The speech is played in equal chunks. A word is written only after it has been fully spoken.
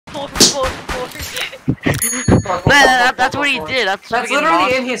That's what he did. That's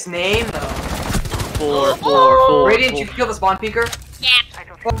literally in his name, though. 4. Radiant, you can kill the spawn peeker? Yeah. I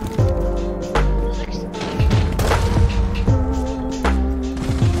don't know.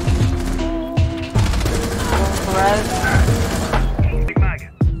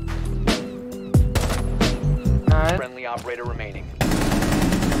 Friendly operator remaining.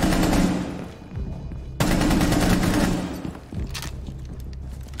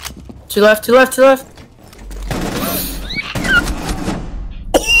 Two left. Top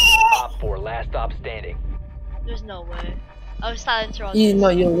 4, last stop standing. There's no way. I was silencer on. You know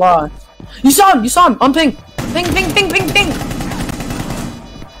you lost. You saw him. On ping. Ping.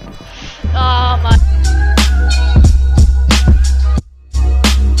 Oh my.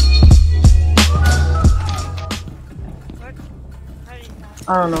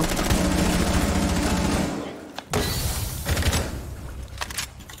 I don't know.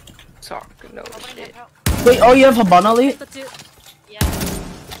 No shit. Wait, oh, you have Habana Elite? Yeah.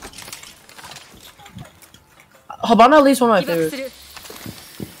 Habana Elite's one of my favorites.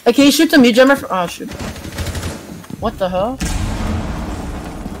 Hey, can you shoot the mid jammer? Oh, shoot. What the hell?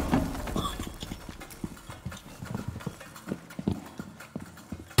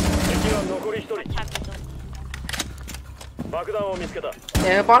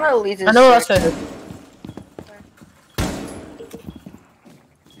 Yeah, Habana Elite is I know that's it.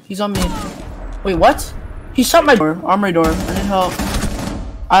 He's on me. Wait, what? He shot my door. Armory door. I need help.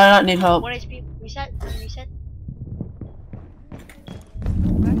 I do not need help. 1 HP. Reset.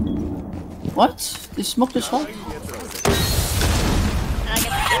 What? They smoked this hole? And I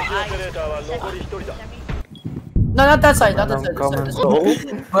get the No, not that side. Not that side. This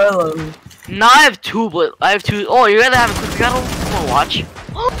side. Well, No, I have 2, but I have 2. Oh, you're gonna have a quick battle? I'm gonna watch.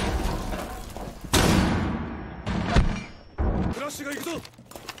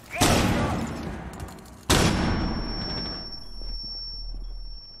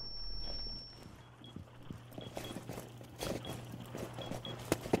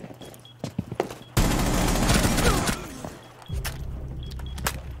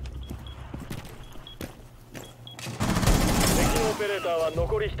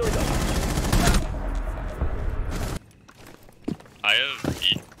 I have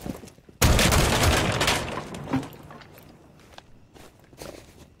eat.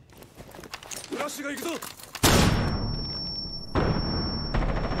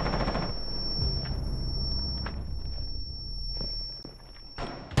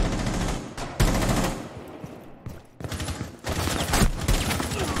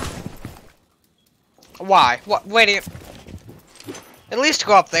 Why? What? Wait a... At least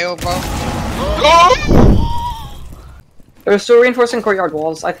go up there, bro. They're still reinforcing courtyard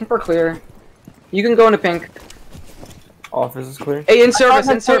walls. I think we're clear. You can go into pink. Office is clear. Hey, in service.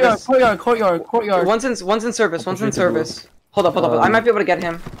 Courtyard. One's in service. Hold up. I might be able to get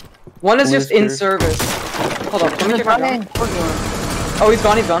him. One is just in service. Hold up. Let me check my gun. Oh, he's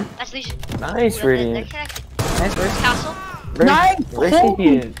gone. That's Legion. Nice, Radiant. Nice, Bruce. Castle. Nice!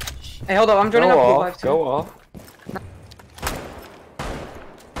 Hey, hold up. I'm joining up pool 5 too. Go off.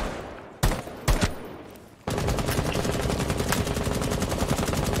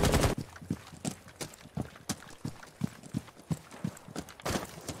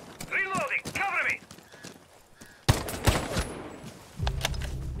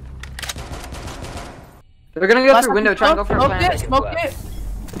 They're gonna go through window, try and go for a plan. Smoke it.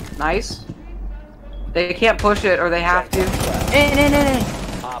 Nice. They can't push it, or they have to. In.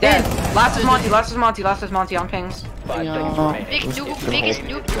 Dead. Last is Monty on pings. 5 seconds remaining. Biggest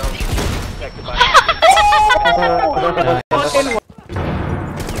noob.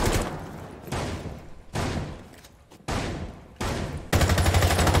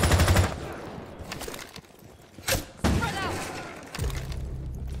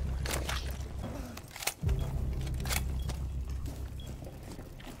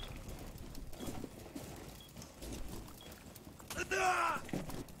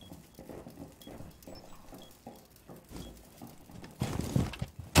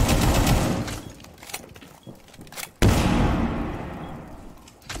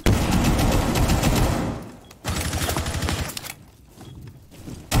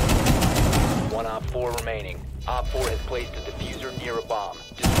 Op 4 remaining. Op 4 has placed a diffuser near a bomb.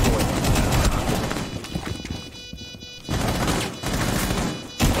 Destroy it.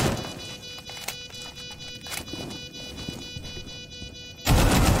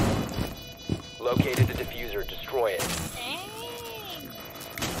 Located the diffuser. Destroy it.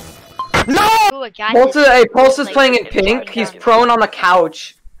 No! Pulse is playing in pink. He's prone on the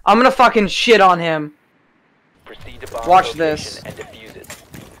couch. I'm gonna fucking shit on him. Proceed to bomb Watch location this. and defuse it.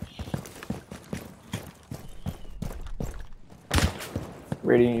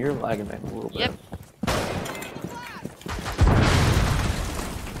 Radiant, you're lagging back a little bit. Yep.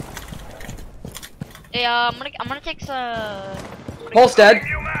 Hey, I'm gonna take some. Pulse dead.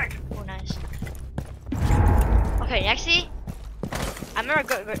 Oh, nice. Okay, actually, I'm gonna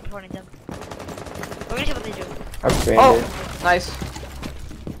go reporting them. We're gonna see what they do. I've banded. Oh, nice.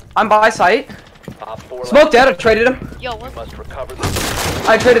 I'm by site. Op 4 Smoke dead. I traded him. Yo, what? must recover the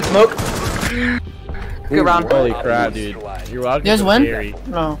I traded smoke. Good round. Holy crap, dude. You're welcome. You guys to win? Gary.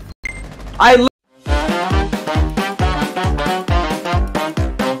 No. I